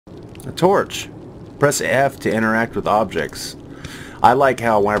A torch. Press F to interact with objects. I like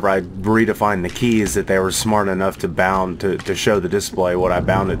how whenever I redefined the keys that they were smart enough to bound to show the display what I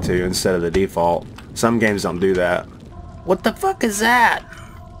bound it to instead of the default. Some games don't do that. What the fuck is that?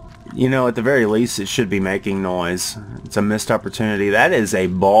 You know, at the very least it should be making noise. It's a missed opportunity. That is a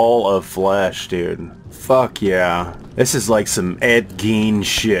ball of flesh, dude. Fuck yeah. This is like some Ed Gein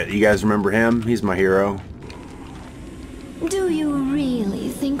shit. You guys remember him? He's my hero. Do you really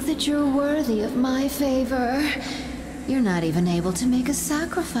think that you're worthy of my favor? You're not even able to make a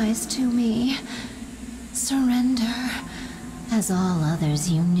sacrifice to me. Surrender, as all others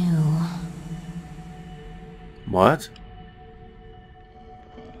you knew. What?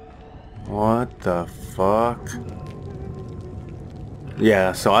 What the fuck?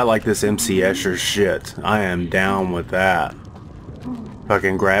 Yeah, so I like this MC Escher shit. I am down with that.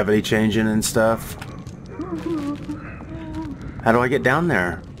 Fucking gravity changing and stuff. How do I get down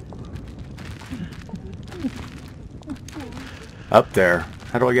there? Up there.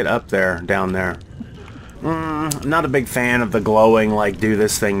 How do I get up there? Down there. Not a big fan of the glowing, like, do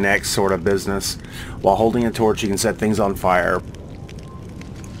this thing next sort of business. While holding a torch, you can set things on fire.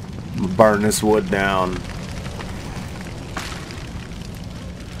 Burn this wood down.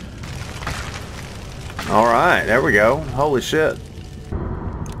 Alright, there we go. Holy shit.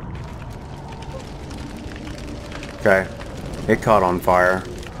 Okay. It caught on fire.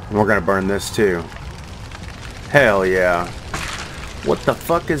 And we're gonna burn this too. Hell yeah. What the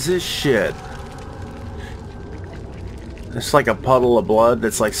fuck is this shit? It's like a puddle of blood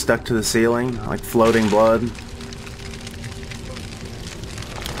that's like stuck to the ceiling, like floating blood.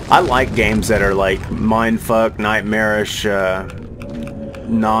 I like games that are like mindfuck, nightmarish,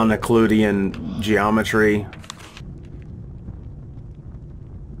 non-Euclidean geometry.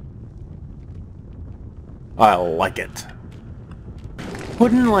 I like it.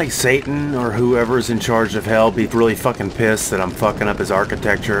 Wouldn't like Satan or whoever's in charge of hell be really fucking pissed that I'm fucking up his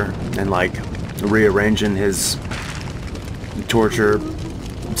architecture and like rearranging his torture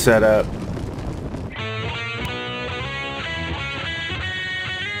setup?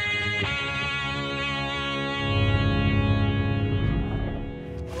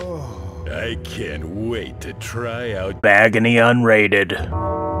 I can't wait to try out Agony Unrated.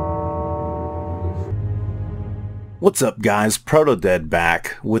 What's up guys, Protodead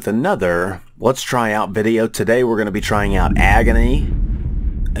back with another Let's Try Out video. Today we're going to be trying out Agony.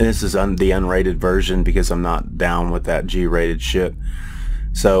 And this is the unrated version because I'm not down with that G-rated shit.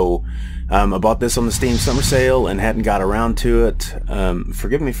 So I bought this on the Steam Summer Sale and hadn't got around to it.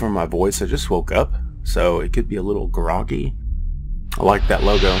 Forgive me for my voice, I just woke up, so it could be a little groggy. I like that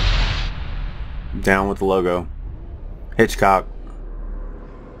logo. Down with the logo. Hitchcock.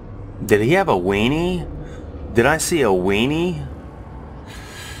 Did he have a weenie? Did I see a weenie?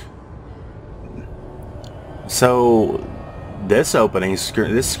 So this opening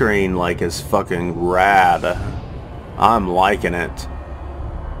screen, this screen like is fucking rad. I'm liking it.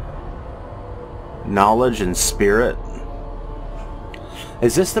 Knowledge and spirit.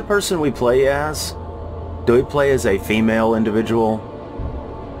 Is this the person we play as? Do we play as a female individual?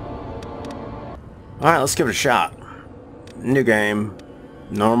 Alright, let's give it a shot. New game.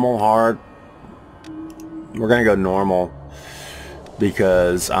 Normal, hard. We're gonna go normal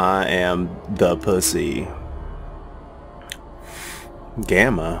because I am the pussy.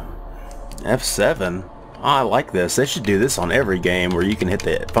 Gamma. F7. Oh, I like this. They should do this on every game where you can hit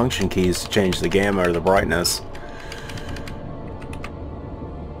the function keys to change the gamma or the brightness.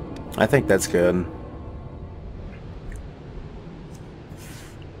 I think that's good.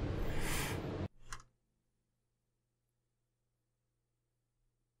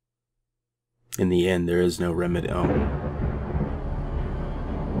 In the end, there is no remedy. Oh.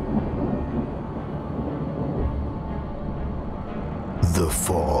 The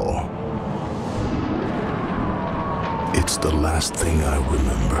fall. It's the last thing I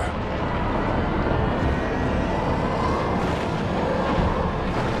remember.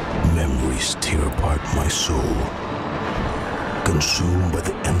 Memories tear apart my soul, consumed by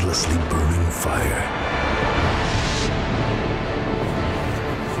the endlessly burning fire.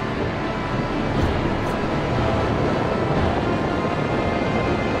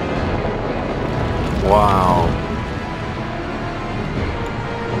 Wow.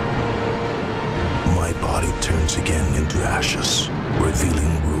 My body turns again into ashes,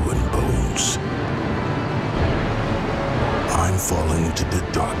 revealing ruined bones. I'm falling into the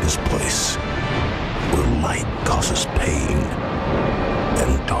darkest place, where light causes pain,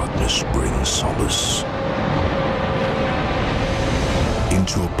 and darkness brings solace.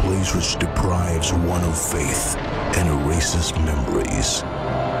 Into a place which deprives one of faith and erases memories.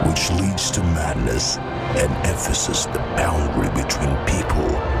 which leads to madness and emphasizes the boundary between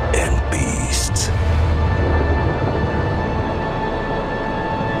people and beasts.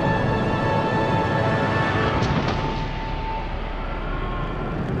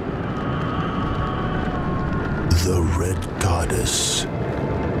 The Red Goddess.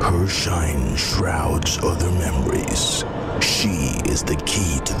 Her shine shrouds other memories. She is the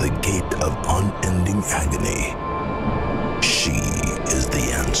key to the gate of unending agony. She is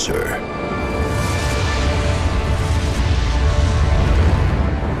the answer.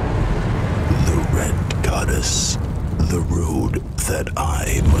 The Red Goddess. The road that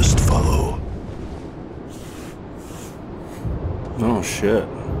I must follow. Oh shit.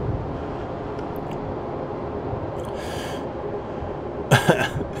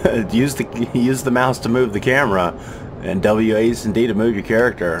 use the mouse to move the camera, and WAS and D to move your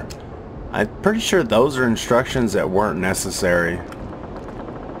character. I'm pretty sure those are instructions that weren't necessary.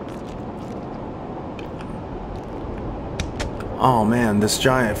 Oh man, this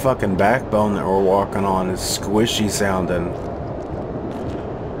giant fucking backbone that we're walking on is squishy sounding.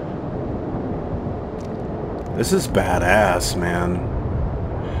 This is badass, man.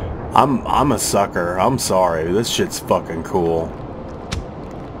 I'm a sucker. I'm sorry. This shit's fucking cool.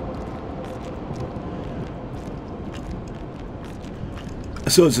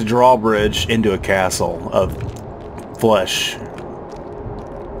 So it's a drawbridge into a castle of flesh.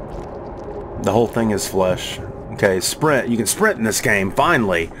 The whole thing is flesh. Okay, sprint. You can sprint in this game,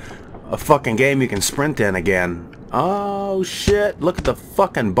 finally. A fucking game you can sprint in again. Oh shit, look at the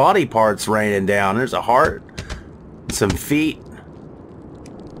fucking body parts raining down. There's a heart, some feet.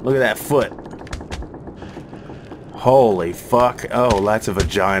 Look at that foot. Holy fuck. Oh, that's a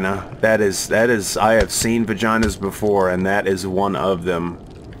vagina. That is, I have seen vaginas before, and that is one of them.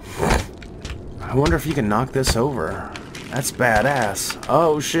 I wonder if you can knock this over. That's badass.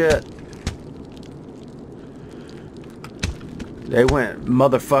 Oh shit. They went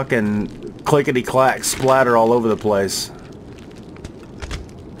motherfucking clickety-clack splatter all over the place.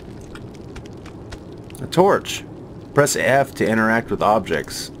 A torch. Press F to interact with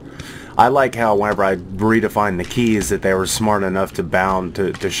objects. I like how whenever I redefined the keys that they were smart enough to bound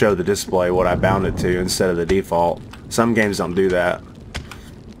to show the display what I bound it to instead of the default. Some games don't do that.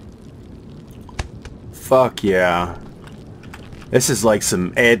 Fuck yeah. This is like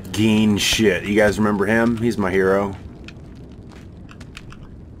some Ed Gein shit. You guys remember him? He's my hero.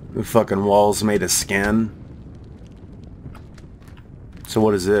 The fucking walls made of skin. So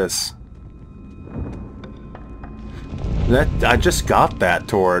what is this? I just got that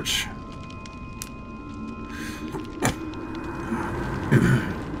torch.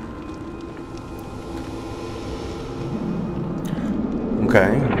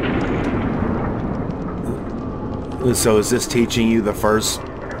 Okay. So is this teaching you the first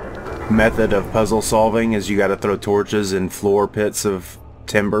method of puzzle solving? Is you got to throw torches in floor pits of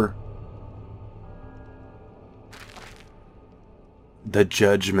timber? The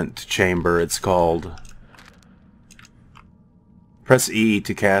Judgment Chamber, it's called. Press E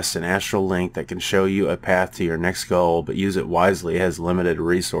to cast an astral link that can show you a path to your next goal, but use it wisely. It has limited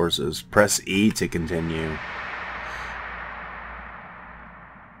resources. Press E to continue.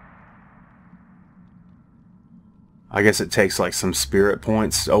 I guess it takes like some spirit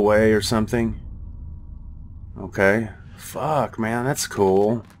points away or something. Okay. Fuck, man, that's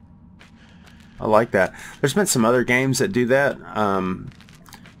cool. I like that. There's been some other games that do that.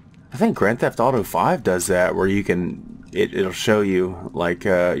 I think Grand Theft Auto 5 does that, where you can... It'll show you like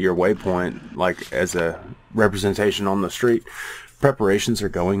your waypoint like as a representation on the street. Preparations are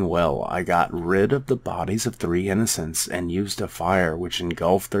going well. I got rid of the bodies of 3 innocents and used a fire which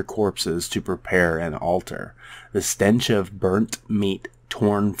engulfed their corpses to prepare an altar. The stench of burnt meat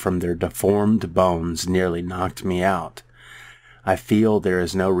torn from their deformed bones nearly knocked me out. I feel there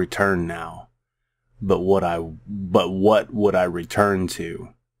is no return now. But what would I return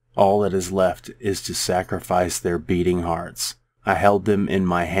to? All that is left is to sacrifice their beating hearts. I held them in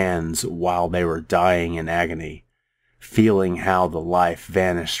my hands while they were dying in agony, feeling how the life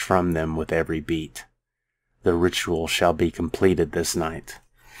vanished from them with every beat. The ritual shall be completed this night.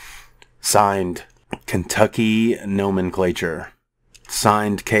 Signed, Kentucky Nomenclature.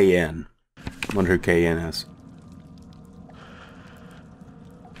 Signed, KN. Wonder who KN is.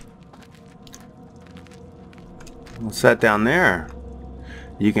 What's that down there?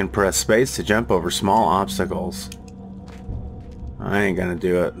 You can press space to jump over small obstacles. I ain't gonna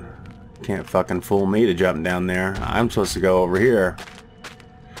do it. Can't fucking fool me to jump down there. I'm supposed to go over here.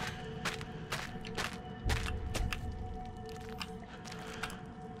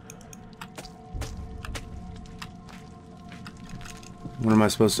 What am I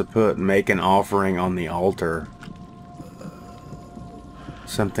supposed to put? Make an offering on the altar.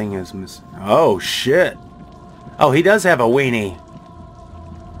 Something is missing. Oh, shit. Oh, he does have a weenie.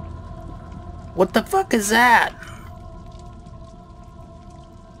 What the fuck is that?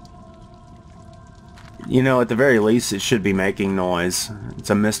 You know, at the very least, it should be making noise. It's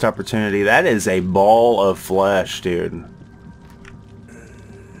a missed opportunity. That is a ball of flesh, dude.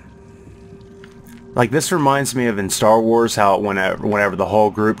 Like, this reminds me of in Star Wars how whenever the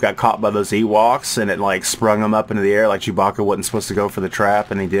whole group got caught by those Ewoks and it, like, sprung them up into the air, like Chewbacca wasn't supposed to go for the trap,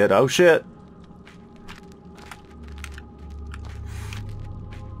 and he did. Oh, shit.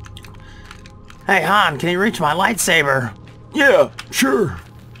 Hey, Han, can you reach my lightsaber? Yeah, sure.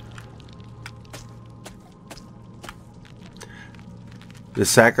 The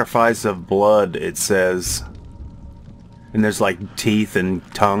sacrifice of blood, it says. And there's like teeth and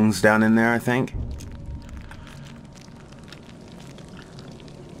tongues down in there, I think.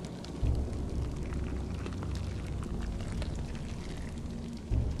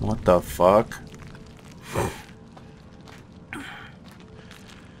 What the fuck?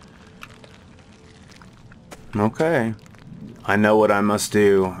 Okay. I know what I must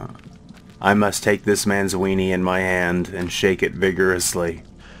do. I must take this man's weenie in my hand and shake it vigorously.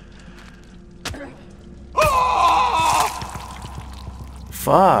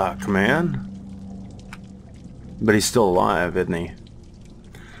 Fuck, man. But he's still alive, isn't he?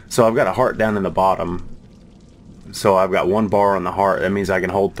 So I've got a heart down in the bottom. So I've got one bar on the heart. That means I can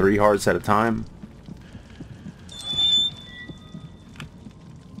hold 3 hearts at a time.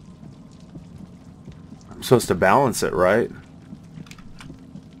 I'm supposed to balance it, right?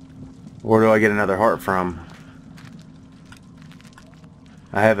 Where do I get another heart from?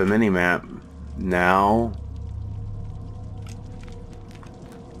 I have a mini-map. Now...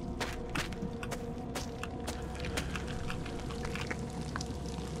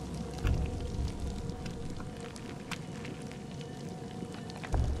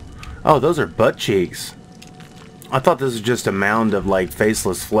 Oh, those are butt cheeks. I thought this was just a mound of, like,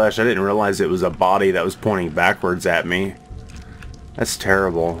 faceless flesh. I didn't realize it was a body that was pointing backwards at me. That's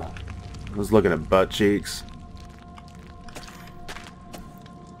terrible. I was looking at butt cheeks.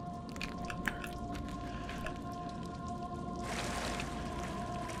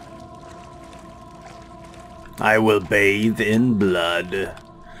 I will bathe in blood.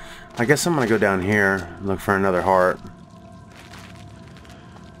 I guess I'm gonna go down here and look for another heart.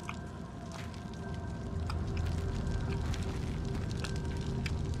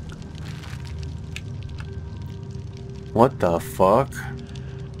 What the fuck?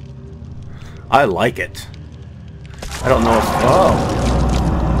 I like it. I don't know if... Oh!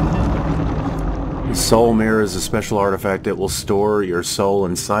 The soul mirror is a special artifact. It will store your soul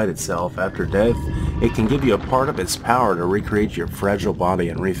inside itself. After death, it can give you a part of its power to recreate your fragile body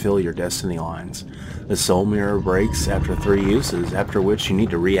and refill your destiny lines. The soul mirror breaks after 3 uses, after which you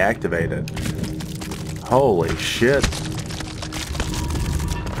need to reactivate it. Holy shit.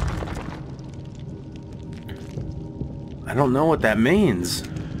 I don't know what that means.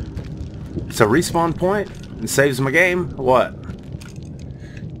 It's a respawn point? It saves my game? What?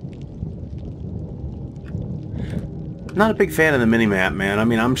 Not a big fan of the minimap, man. I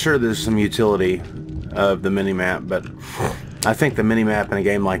mean, I'm sure there's some utility of the minimap, but I think the minimap in a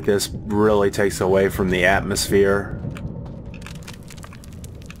game like this really takes away from the atmosphere.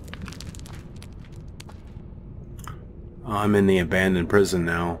 Oh, I'm in the abandoned prison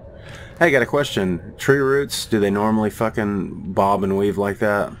now. Hey, I got a question. Tree roots, do they normally fucking bob and weave like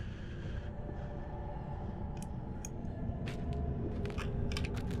that?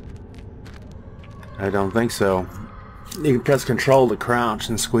 I don't think so. You can press control to crouch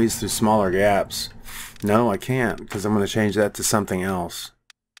and squeeze through smaller gaps. No, I can't, because I'm going to change that to something else.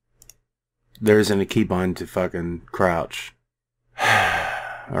 There isn't a keybind to fucking crouch.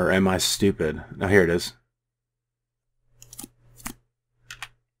 Or am I stupid? Oh, here it is.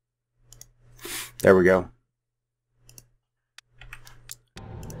 There we go.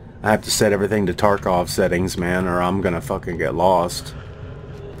 I have to set everything to Tarkov settings, man, or I'm gonna fucking get lost.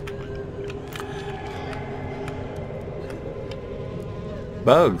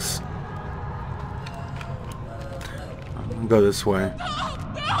 Bugs. I'll go this way.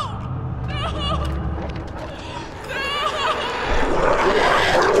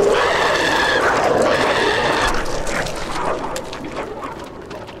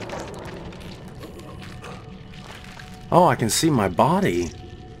 Oh, I can see my body.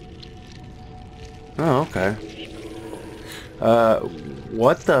 Oh, okay.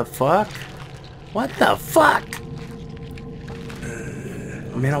 What the fuck? What the fuck?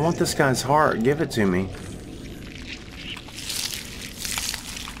 I mean, I want this guy's heart. Give it to me.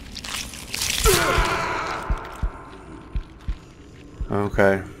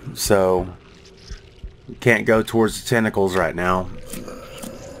 Okay, so can't go towards the tentacles right now.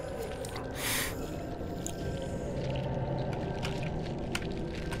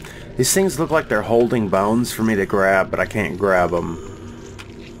 These things look like they're holding bones for me to grab, but I can't grab them.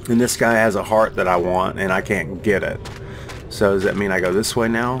 And this guy has a heart that I want, and I can't get it. So does that mean I go this way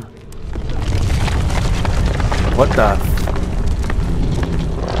now? What the?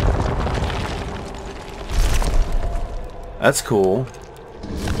 That's cool.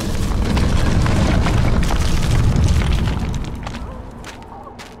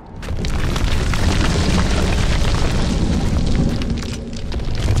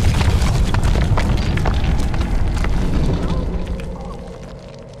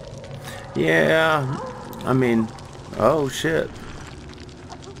 Yeah, I mean, oh shit.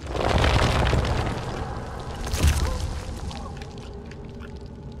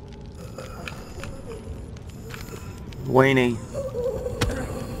 Weenie.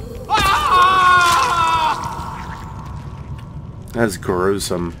 That's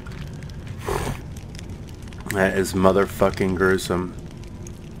gruesome. That is motherfucking gruesome.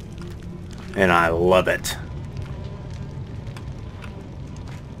 And I love it.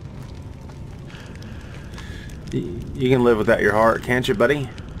 You can live without your heart, can't you, buddy?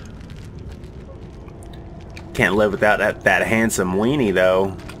 Can't live without that handsome weenie,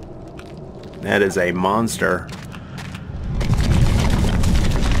 though. That is a monster.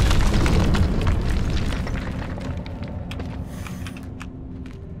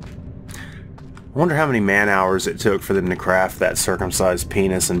 I wonder how many man hours it took for them to craft that circumcised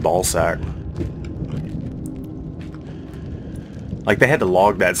penis and ball sack. Like, they had to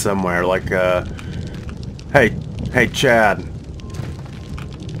log that somewhere, like, Hey, Chad.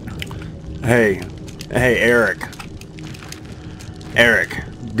 Hey, Eric. Eric,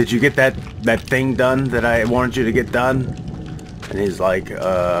 did you get that thing done that I wanted you to get done? And he's like,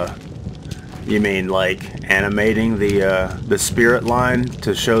 you mean like animating the spirit line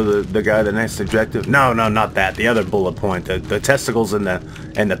to show the guy the next objective? No, not that. The other bullet point, the testicles and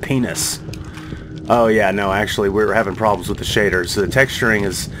the penis. Oh yeah, no, actually we're having problems with the shaders. So the texturing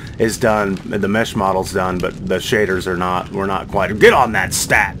is done, the mesh model's done, but the shaders are not. We're not quite. Get on that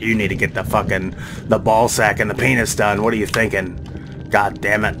stat. You need to get the ball sack and the penis done. What are you thinking? God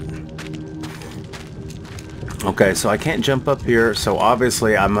damn it. Okay, so I can't jump up here, so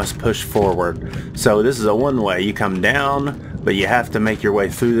obviously I must push forward. So this is a one-way. You come down, but you have to make your way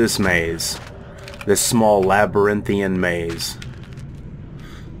through this maze. This small labyrinthian maze.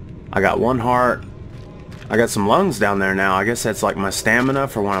 I got one heart. I got some lungs down there now. I guess that's like my stamina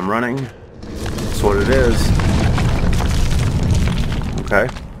for when I'm running. That's what it is. Okay.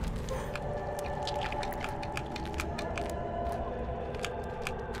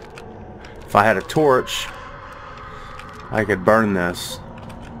 If I had a torch, I could burn this.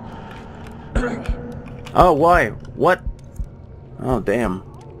 Oh, why? What? Oh, damn.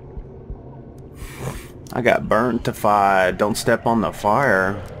 I got burnt if I don't step on the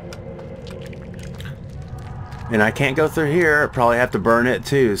fire. And I can't go through here. I probably have to burn it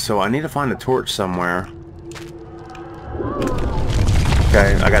too, so I need to find a torch somewhere.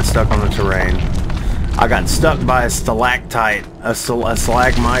 Okay, I got stuck on the terrain. I got stuck by a stalactite, a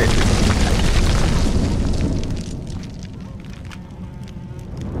stalagmite.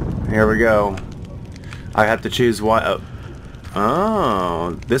 Here we go. I have to choose what.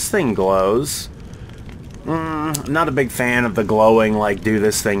 Oh, this thing glows. Not a big fan of the glowing, like, do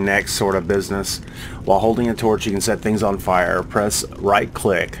this thing next sort of business. While holding a torch, you can set things on fire. Press right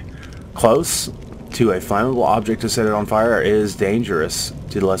click. Close to a flammable object to set it on fire is dangerous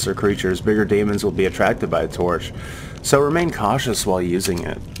to lesser creatures. Bigger demons will be attracted by a torch, so remain cautious while using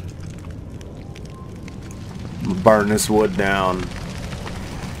it. Burn this wood down.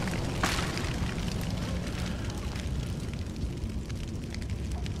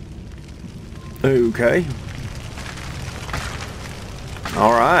 Okay.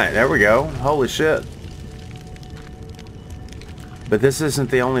 Alright, there we go. Holy shit. But this isn't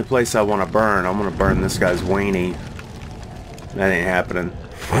the only place I want to burn. I want to burn this guy's weenie. That ain't happening.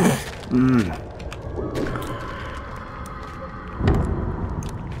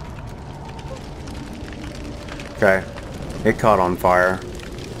 Okay. It caught on fire.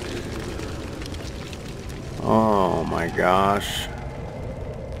 Oh my gosh.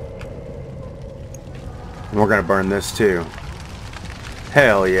 And we're gonna burn this too.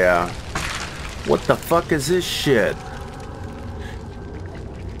 Hell yeah. What the fuck is this shit?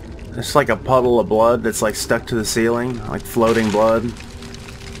 It's like a puddle of blood that's like stuck to the ceiling, like floating blood.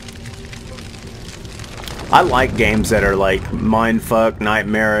 I like games that are like mindfuck,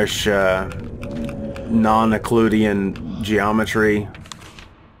 nightmarish, non-Euclidean geometry.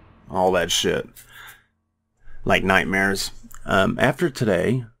 all that shit. Like nightmares. After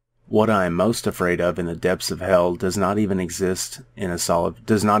today, what I am most afraid of in the depths of hell does not even exist in a solid,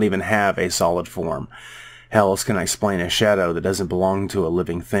 does not even have a solid form. How else can I explain a shadow that doesn't belong to a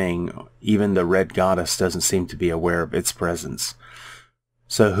living thing? Even the red goddess doesn't seem to be aware of its presence.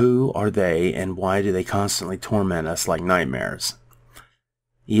 So who are they, and why do they constantly torment us like nightmares?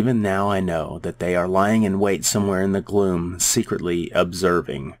 Even now I know that they are lying in wait somewhere in the gloom, secretly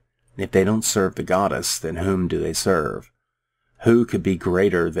observing. If they don't serve the goddess, then whom do they serve? Who could be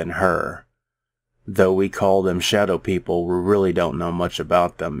greater than her? Though we call them shadow people, we really don't know much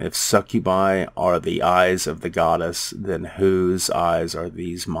about them. If succubi are the eyes of the goddess, then whose eyes are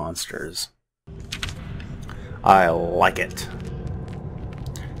these monsters? I like it.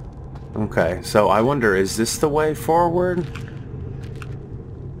 Okay, so I wonder, is this the way forward?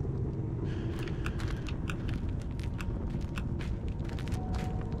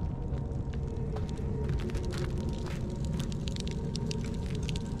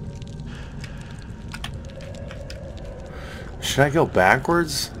 Should I go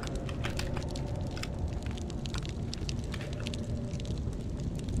backwards?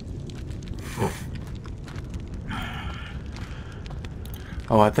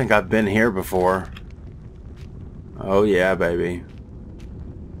 Oh, I think I've been here before. Oh yeah, baby.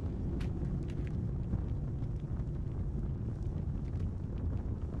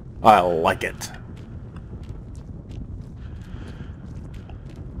 I like it.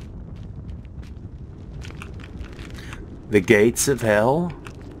 The gates of hell?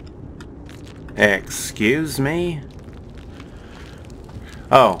 Excuse me?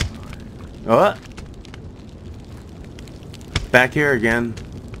 Oh. What? Back here again.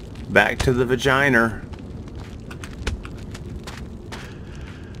 Back to the vagina.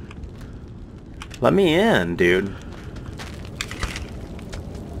 Let me in, dude.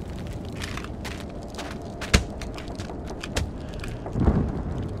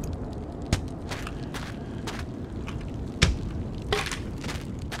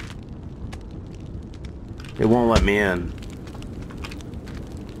 It won't let me in.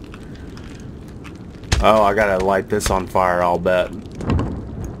 Oh, I gotta light this on fire, I'll bet.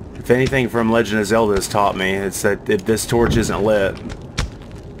 If anything from Legend of Zelda has taught me, it's that if this torch isn't lit,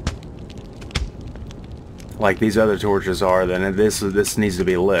 like these other torches are, then this needs to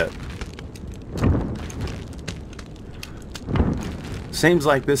be lit. Seems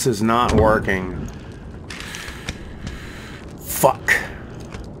like this is not working. Fuck.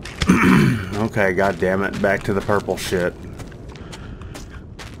 Okay, god damn it, back to the purple shit.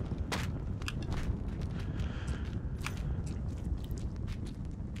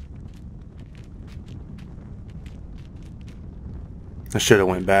 I should have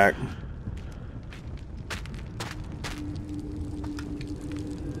went back.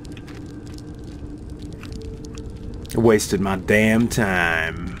 I wasted my damn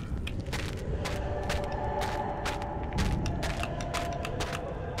time.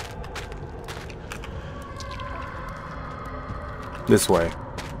 This way.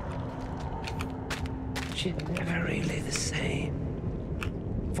 She's never really the same.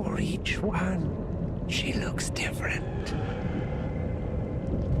 For each one, she looks different.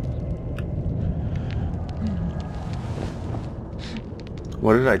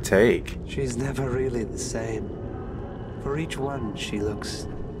 What did I take? She's never really the same. For each one, she looks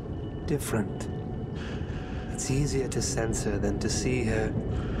different. It's easier to sense her than to see her.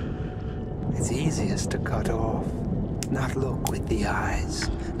 It's easiest to cut off. Not look with the eyes.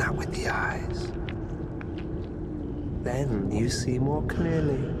 Not with the eyes. Then you see more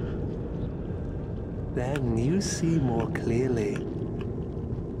clearly. Then you see more clearly.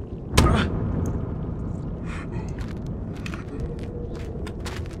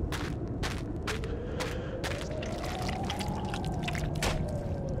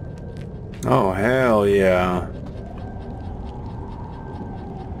 Oh, hell yeah.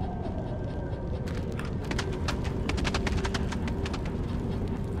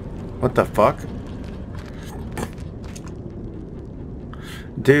 What the fuck?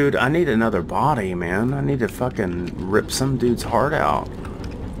 Dude, I need another body, man. I need to fucking rip some dude's heart out.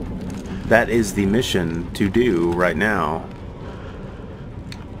 That is the mission to do right now.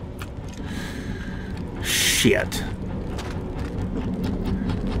 Shit.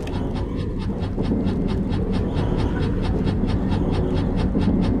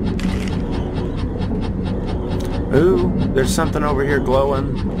 Ooh, there's something over here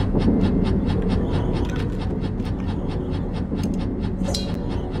glowing.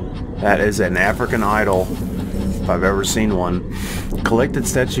 That is an African idol, if I've ever seen one. Collected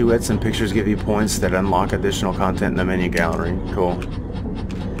statuettes and pictures give you points that unlock additional content in the menu gallery. Cool.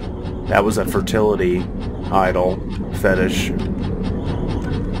 That was a fertility idol fetish.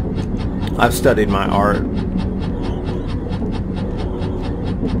 I've studied my art.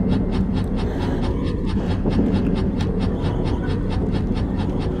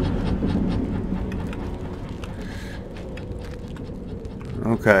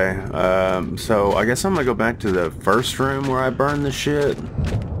 Okay, so I guess I'm gonna go back to the first room where I burned the shit.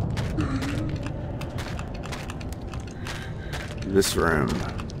 This room.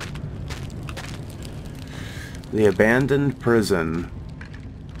 The abandoned prison.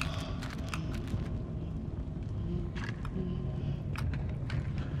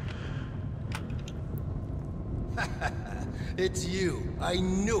 It's you. I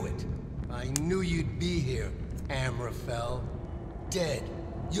knew it. I knew you'd be here, Amraphel. Dead.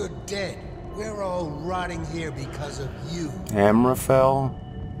 You're dead. We're all rotting here because of you. Amraphel?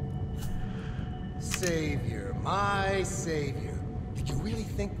 Savior. My savior. Did you really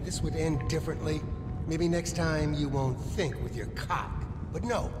think this would end differently? Maybe next time you won't think with your cock. But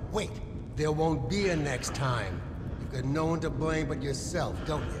no, wait. There won't be a next time. You've got no one to blame but yourself,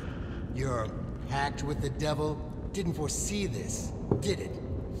 don't you? You're packed with the devil. Didn't foresee this, did it?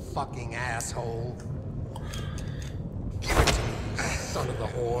 Fucking asshole. Give it to me, you son of the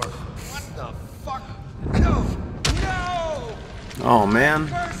whore. What the fuck? No! No! Oh man.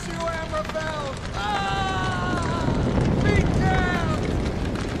 Curse you, Amraphel! Ah! Beat down!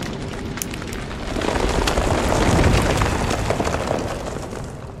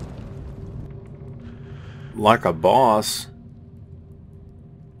 Like a boss.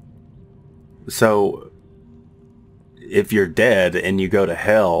 So if you're dead and you go to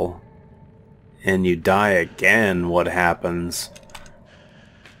hell and you die again, what happens?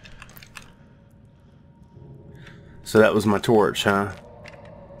 So that was my torch, huh?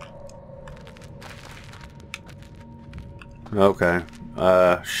 Okay.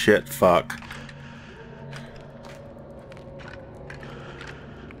 Shit, fuck.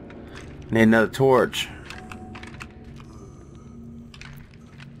 Need another torch.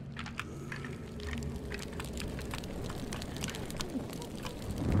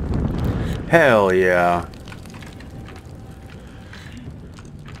 Hell yeah.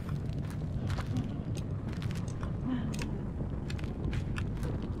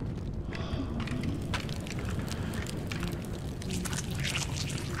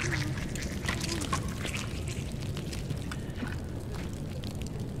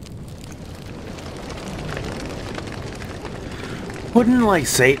 Wouldn't like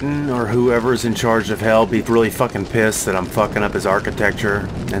Satan or whoever's in charge of hell be really fucking pissed that I'm fucking up his architecture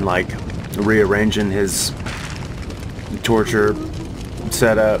and like rearranging his torture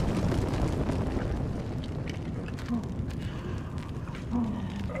setup?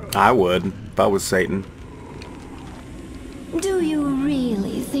 I would if I was Satan. Do you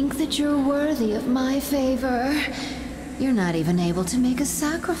really think that you're worthy of my favor? You're not even able to make a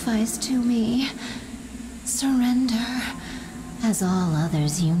sacrifice to me. Surrender, as all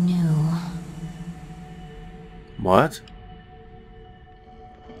others you knew. What?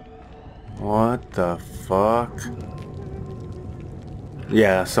 What the fuck?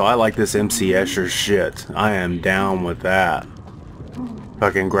 Yeah, so I like this MC Escher shit. I am down with that.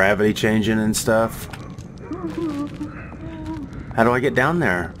 Fucking gravity changing and stuff. How do I get down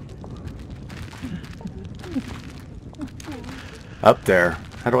there? Up there.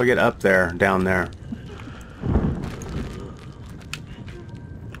 How do I get up there? Down there.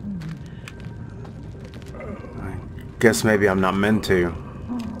 I guess maybe I'm not meant to.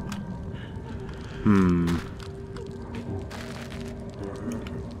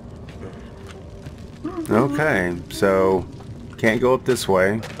 Okay, so can't go up this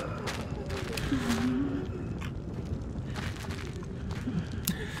way.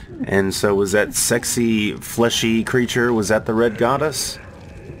 And so was that sexy, fleshy creature, was that the red goddess?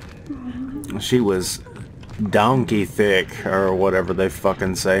 She was donkey thick, or whatever they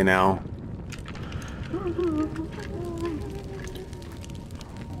fucking say now.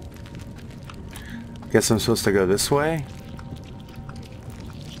 Guess I'm supposed to go this way?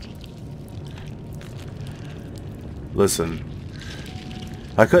 Listen.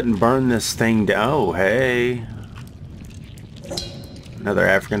 I couldn't burn this thing down. Oh, hey. Another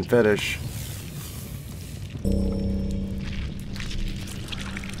African fetish.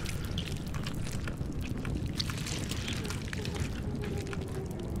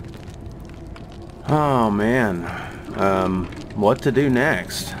 Oh, man. What to do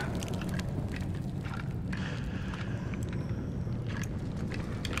next?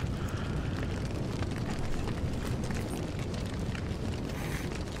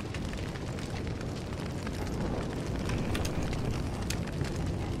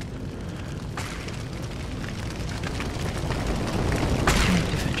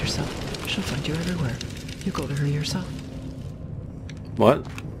 You go to her yourself. What?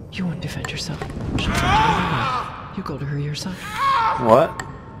 You won't defend yourself. She'll find another way. You go to her yourself. What?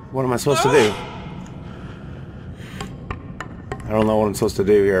 What am I supposed to do? I don't know what I'm supposed to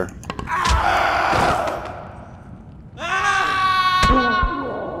do here.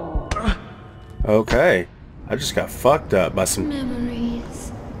 Okay. I just got fucked up by some...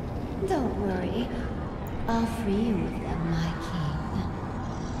 Memories. Don't worry. I'll free you of them, my king.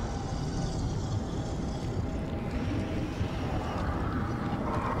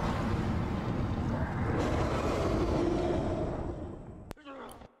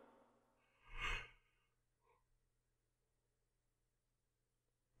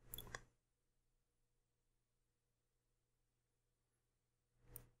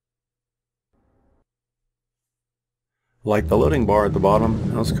 Like the loading bar at the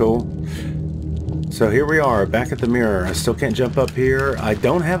bottom. That was cool. So here we are, back at the mirror. I still can't jump up here. I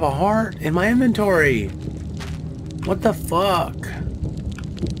don't have a heart in my inventory. What the fuck?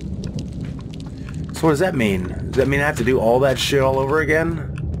 So what does that mean? Does that mean I have to do all that shit all over again?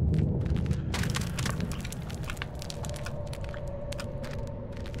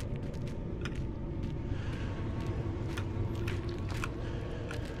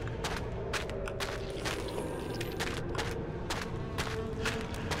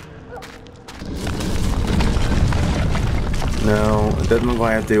 No, it doesn't look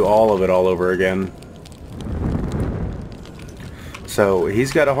like I have to do all of it all over again. So,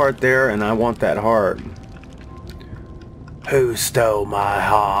 he's got a heart there, and I want that heart. Who stole my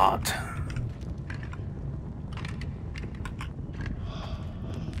heart?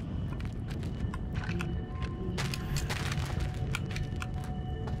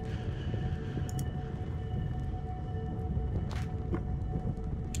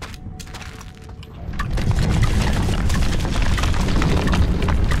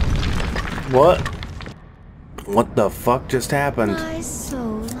 What? What the fuck just happened? My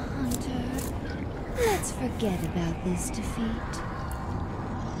soul hunter. Let's forget about this defeat.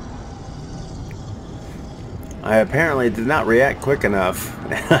 I apparently did not react quick enough.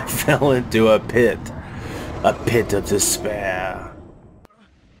 I fell into a pit. A pit of despair.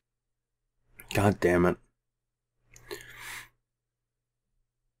 God damn it.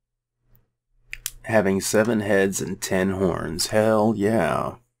 Having 7 heads and 10 horns. Hell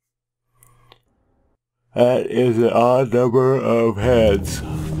yeah. That is an odd number of heads.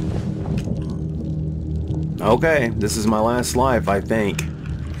 Okay, this is my last life, I think.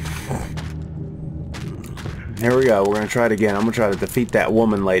 Here we go, we're gonna try it again. I'm gonna try to defeat that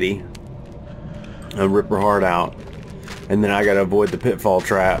woman lady and rip her heart out. And then I gotta avoid the pitfall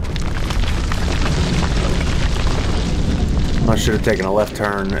trap. I should have taken a left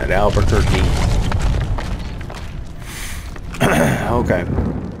turn at Albuquerque. Okay.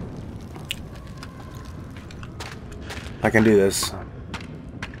 I can do this.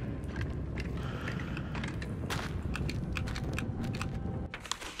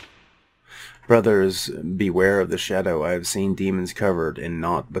 Brothers, beware of the shadow. I have seen demons covered in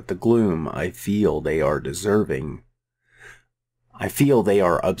naught but the gloom. I feel they are deserving. I feel they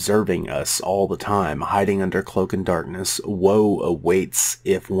are observing us all the time, hiding under cloak and darkness. Woe awaits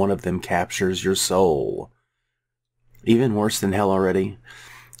if one of them captures your soul. Even worse than hell already.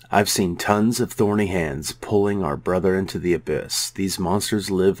 I've seen tons of thorny hands pulling our brother into the abyss. These monsters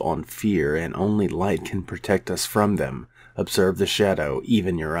live on fear, and only light can protect us from them. Observe the shadow,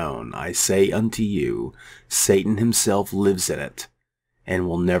 even your own. I say unto you, Satan himself lives in it, and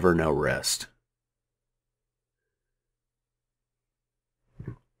will never know rest.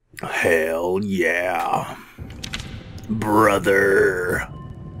 Hell yeah. Brother.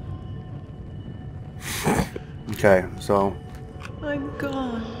 Okay, so... I'm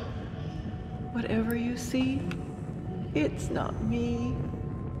gone. Whatever you see, it's not me.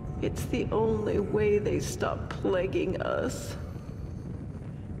 It's the only way they stop plaguing us.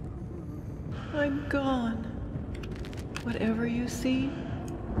 I'm gone. Whatever you see,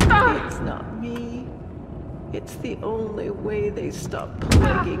 it's not me. It's the only way they stop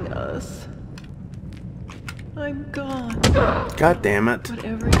plaguing us. I'm gone. God damn it.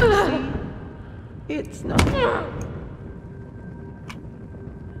 Whatever you see, it's not me.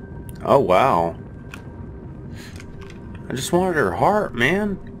 Oh, wow. I just wanted her heart,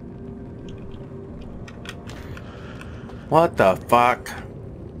 man. What the fuck?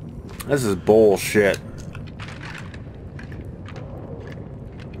 This is bullshit.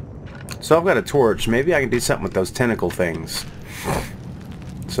 So I've got a torch. Maybe I can do something with those tentacle things.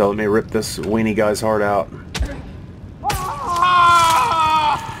 So let me rip this weenie guy's heart out.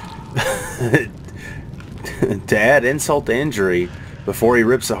 To add insult to injury, Before he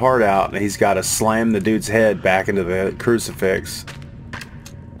rips the heart out, he's got to slam the dude's head back into the crucifix.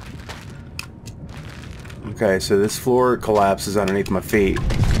 Okay, so this floor collapses underneath my feet.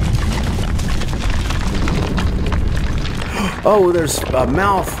 Oh, there's a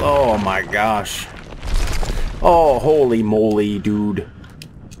mouth. Oh my gosh. Oh, holy moly, dude.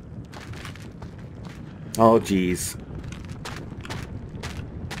 Oh, jeez.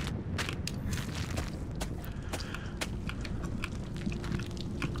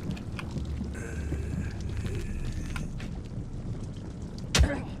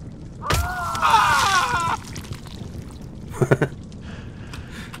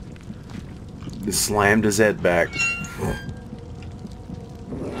 He slammed his head back.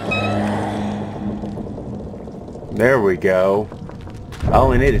 There we go. I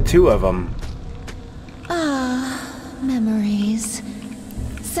only needed 2 of them. Ah, memories.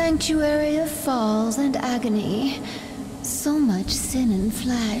 Sanctuary of falls and agony. So much sin and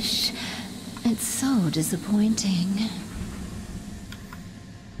flesh. It's so disappointing.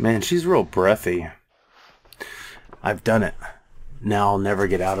 Man, she's real breathy. I've done it. Now I'll never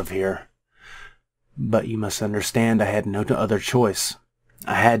get out of here. But you must understand I had no other choice.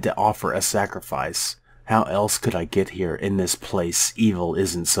 I had to offer a sacrifice. How else could I get here? In this place, evil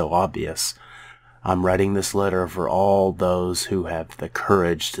isn't so obvious. I'm writing this letter for all those who have the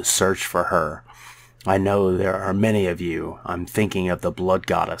courage to search for her. I know there are many of you. I'm thinking of the blood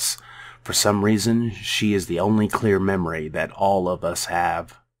goddess. For some reason, she is the only clear memory that all of us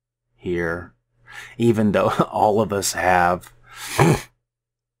have here. Even though all of us have...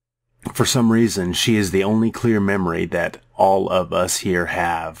 For some reason, she is the only clear memory that all of us here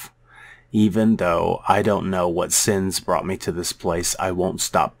have. Even though I don't know what sins brought me to this place, I won't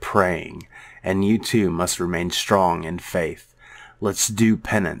stop praying. And you too must remain strong in faith. Let's do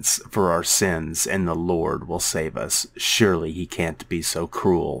penance for our sins, and the Lord will save us. Surely he can't be so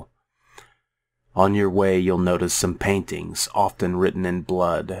cruel. On your way, you'll notice some paintings, often written in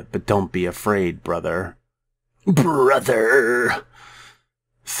blood. But don't be afraid, brother. Brother!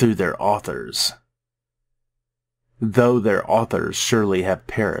 Through their authors. Though their authors surely have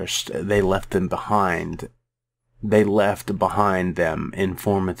perished, they left them behind. They left behind them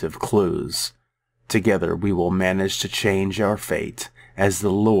informative clues. Together we will manage to change our fate, as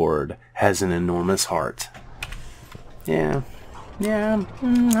the Lord has an enormous heart. Yeah, I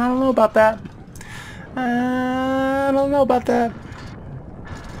don't know about that. I don't know about that.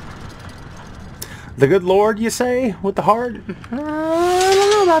 The good Lord, you say, with the heart? I don't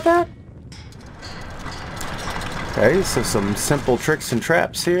know about that. Okay, so some simple tricks and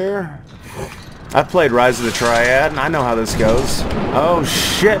traps here. I've played Rise of the Triad, and I know how this goes. Oh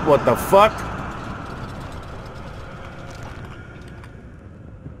shit, what the fuck?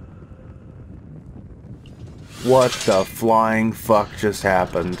 What the flying fuck just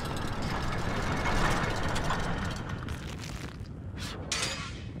happened?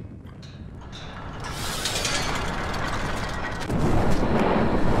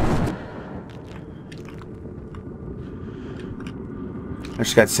 I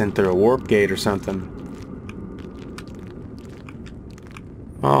just got sent through a warp gate or something.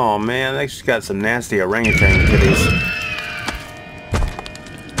 Oh man, they just got some nasty orangutan kitties.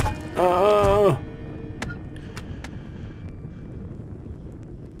 Oh!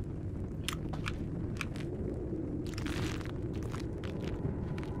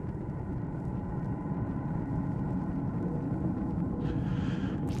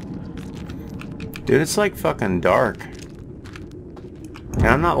 Dude, it's like fucking dark. Can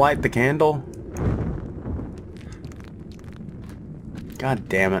I not light the candle? God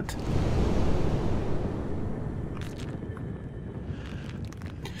damn it.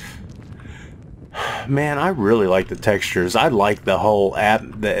 Man, I really like the textures. I like the whole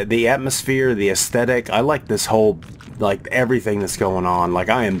the atmosphere, the aesthetic. I like this whole, like, everything that's going on. Like,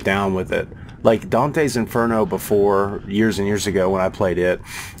 I am down with it. Like Dante's Inferno before, years and years ago when I played it,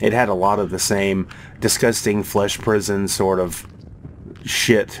 it had a lot of the same disgusting flesh prison sort of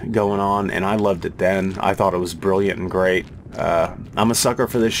shit going on, and I loved it then. I thought it was brilliant and great. I'm a sucker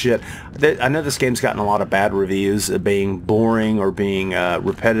for this shit. I know this game's gotten a lot of bad reviews of being boring or being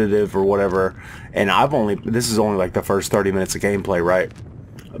repetitive or whatever, and this is only like the first 30 minutes of gameplay, right?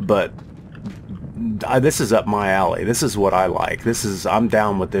 But this is up my alley. This is what I like. I'm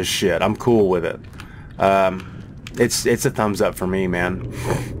down with this shit. I'm cool with it. It's a thumbs up for me, man.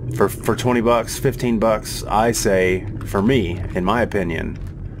 For $20, $15, I say, for me, in my opinion,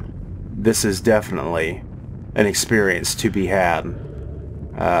 this is definitely an experience to be had.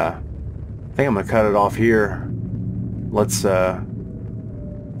 I think I'm gonna cut it off here. Let's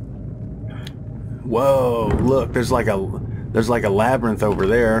whoa, look, there's like There's like a labyrinth over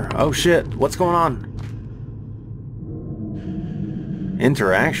there. Oh shit, what's going on?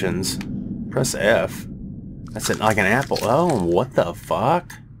 Interactions? Press F. That's it, like an apple. Oh, what the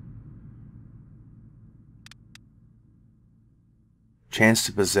fuck? Chance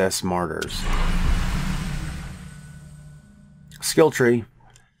to possess martyrs. Skill tree.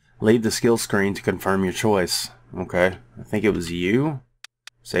 Leave the skill screen to confirm your choice. Okay, I think it was you.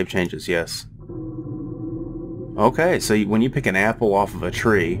 Save changes, yes. Okay, so when you pick an apple off of a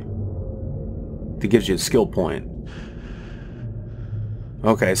tree, it gives you a skill point.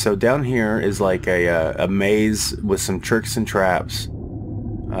 Okay, so down here is like a maze with some tricks and traps.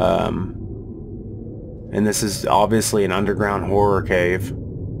 And this is obviously an underground horror cave.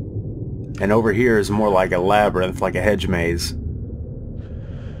 And over here is more like a labyrinth, like a hedge maze.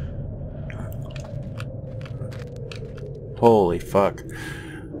 Holy fuck.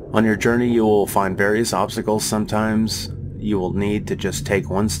 On your journey you will find various obstacles. Sometimes you will need to just take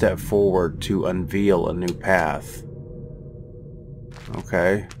one step forward to unveil a new path.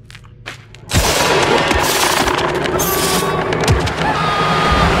 Okay.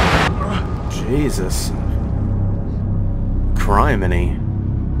 Jesus. Criminy.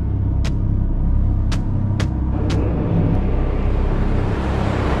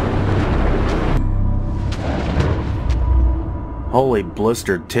 Holy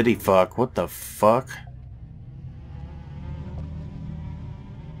blistered titty fuck, what the fuck?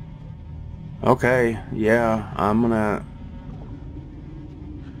 Okay, yeah, I'm gonna...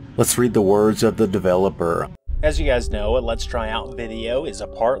 Let's read the words of the developer. As you guys know, a Let's Try Out video is a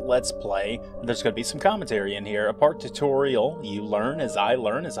part Let's Play. There's going to be some commentary in here, a part tutorial, you learn as I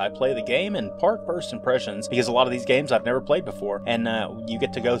play the game, and part first impressions, because a lot of these games I've never played before, and you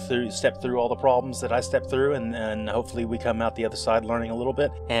get to go through, step through all the problems that I stepped through, and hopefully we come out the other side learning a little bit,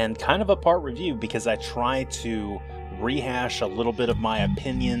 and kind of a part review, because I try to rehash a little bit of my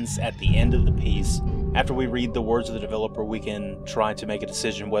opinions at the end of the piece. After we read the words of the developer, we can try to make a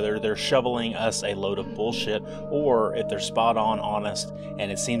decision whether they're shoveling us a load of bullshit or if they're spot on honest,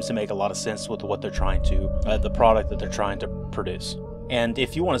 and it seems to make a lot of sense with what they're trying to, the product that they're trying to produce. And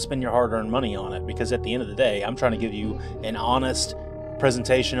if you want to spend your hard-earned money on it, because at the end of the day, I'm trying to give you an honest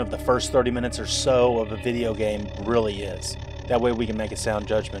presentation of the first 30 minutes or so of a video game really is. That way we can make a sound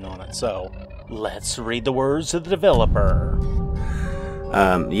judgment on it. So, let's read the words of the developer.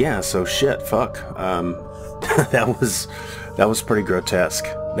 Yeah, so shit, fuck. That was pretty grotesque.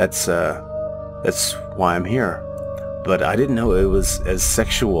 That's why I'm here. But I didn't know it was as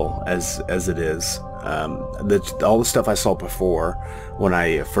sexual as it is. All the stuff I saw before when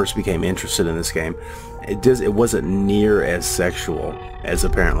I first became interested in this game, it wasn't near as sexual as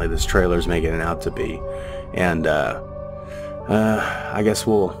apparently this trailer's making it out to be. And I guess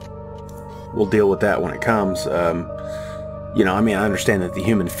we'll deal with that when it comes. You know, I mean, I understand that the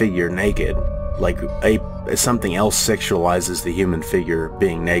human figure naked, like something else sexualizes the human figure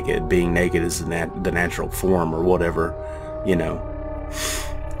being naked. Being naked is the natural form or whatever, you know.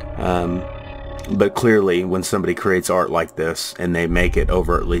 But clearly, when somebody creates art like this and they make it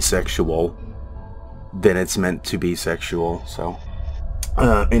overtly sexual, then it's meant to be sexual. So,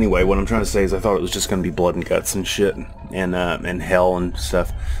 anyway, what I'm trying to say is I thought it was just going to be blood and guts and shit and hell and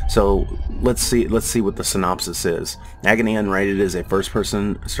stuff. So let's see what the synopsis is. Agony Unrated is a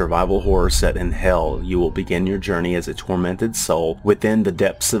first-person survival horror set in hell. You will begin your journey as a tormented soul within the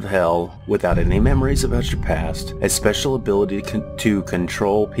depths of hell without any memories about your past, a special ability to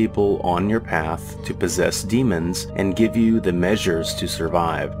control people on your path, to possess demons, and give you the measures to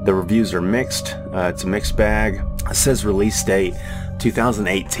survive. The reviews are mixed. It's a mixed bag. It says release date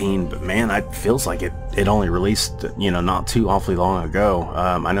 2018, but man, it feels like it only released, you know, not too awfully long ago.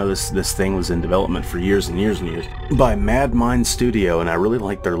 I know this thing was in development for years and years and years by Madmind Studio, and I really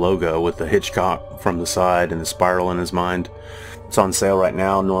like their logo with the Hitchcock from the side and the spiral in his mind. It's on sale right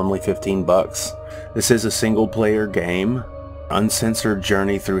now, normally 15 bucks. This is a single player game. Uncensored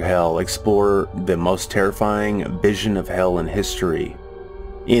journey through hell. Explore the most terrifying vision of hell in the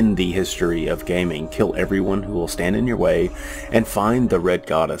history of gaming. Kill everyone who will stand in your way and find the Red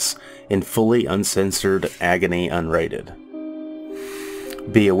Goddess in fully uncensored Agony Unrated.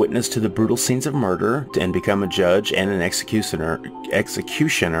 Be a witness to the brutal scenes of murder and become a judge and an executioner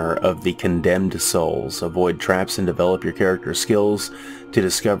of the condemned souls. Avoid traps and develop your character skills to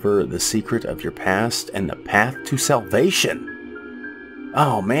discover the secret of your past and the path to salvation.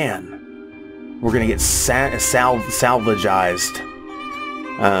 Oh man, we're gonna get salvageized.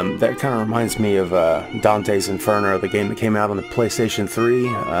 That kind of reminds me of Dante's Inferno, the game that came out on the PlayStation 3.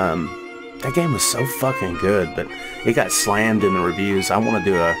 That game was so fucking good, but it got slammed in the reviews. I want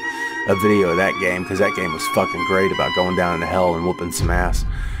to do a video of that game, because that game was fucking great about going down into hell and whooping some ass.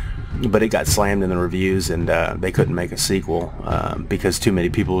 But it got slammed in the reviews, and they couldn't make a sequel because too many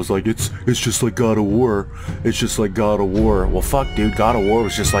people was like, it's just like God of War. It's just like God of War. Well, fuck, dude. God of War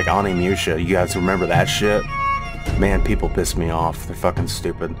was just like Onimusha. You guys remember that shit? Man, people piss me off. They're fucking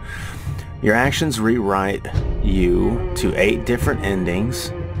stupid. Your actions rewrite you to 8 different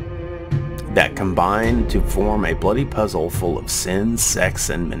endings that combine to form a bloody puzzle full of sin, sex,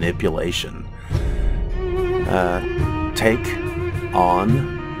 and manipulation. Take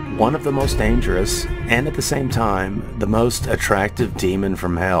on one of the most dangerous, and at the same time, the most attractive demon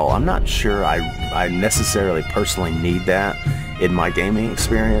from hell. I'm not sure I necessarily personally need that in my gaming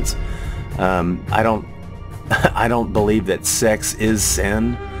experience. I don't believe that sex is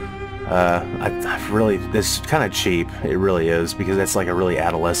sin. I really, this is kind of cheap. It really is, because that's like a really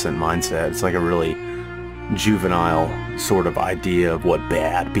adolescent mindset. It's like a really juvenile sort of idea of what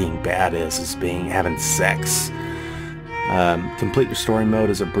being bad is having sex. Complete your story mode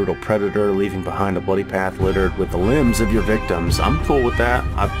as a brutal predator, leaving behind a bloody path littered with the limbs of your victims. I'm cool with that.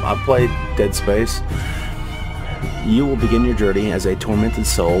 I've played Dead Space. You will begin your journey as a tormented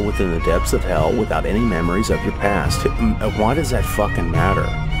soul within the depths of hell without any memories of your past. Why does that fucking matter?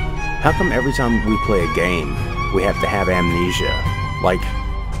 How come every time we play a game, we have to have amnesia? Like,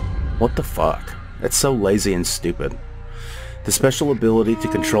 what the fuck? That's so lazy and stupid. The special ability to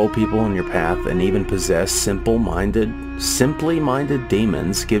control people in your path and even possess simply minded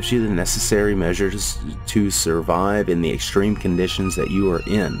demons gives you the necessary measures to survive in the extreme conditions that you are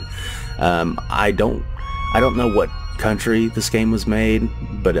in. I don't know what country this game was made,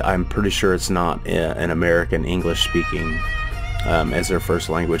 but I'm pretty sure it's not an American English speaking as their first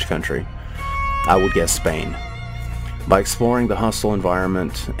language country. I would guess Spain. By exploring the hostile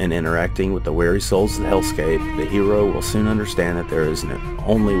environment and interacting with the wary souls of the hellscape, the hero will soon understand that there is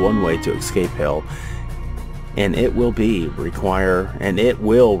only one way to escape hell, and it will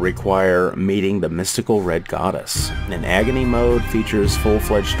require meeting the mystical Red Goddess. An Agony mode features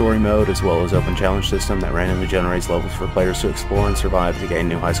full-fledged story mode as well as open challenge system that randomly generates levels for players to explore and survive to gain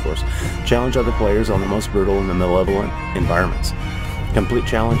new high scores. Challenge other players on the most brutal and the malevolent environments. Complete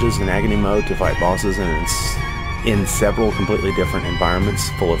challenges in Agony mode to fight bosses in several completely different environments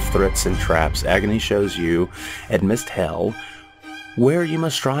full of threats and traps. Agony shows you amidst hell where you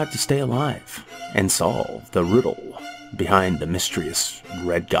must strive to stay alive and solve the riddle behind the mysterious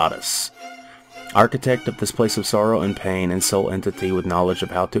Red Goddess. Architect of this place of sorrow and pain and sole entity with knowledge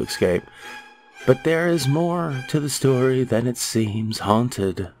of how to escape. But there is more to the story than it seems.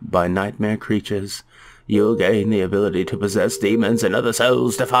 Haunted by nightmare creatures, you'll gain the ability to possess demons and other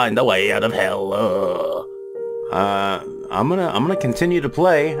souls to find the way out of hell. I'm gonna continue to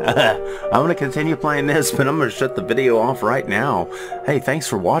play. I'm gonna continue playing this, but I'm gonna shut the video off right now. Hey, thanks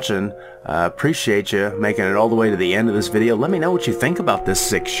for watching. Appreciate you making it all the way to the end of this video. Let me know what you think about this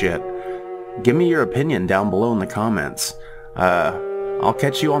sick shit. Give me your opinion down below in the comments. I'll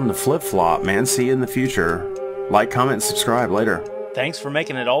catch you on the flip-flop, man. See you in the future. Like, comment, and subscribe. Later. Thanks for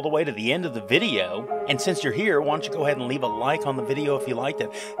making it all the way to the end of the video. And since you're here, why don't you go ahead and leave a like on the video if you liked it.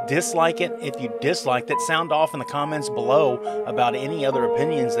 Dislike it if you disliked it. Sound off in the comments below about any other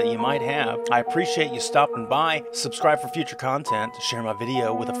opinions that you might have. I appreciate you stopping by. Subscribe for future content. Share my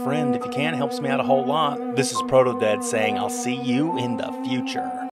video with a friend if you can. It helps me out a whole lot. This is Protodead saying I'll see you in the future.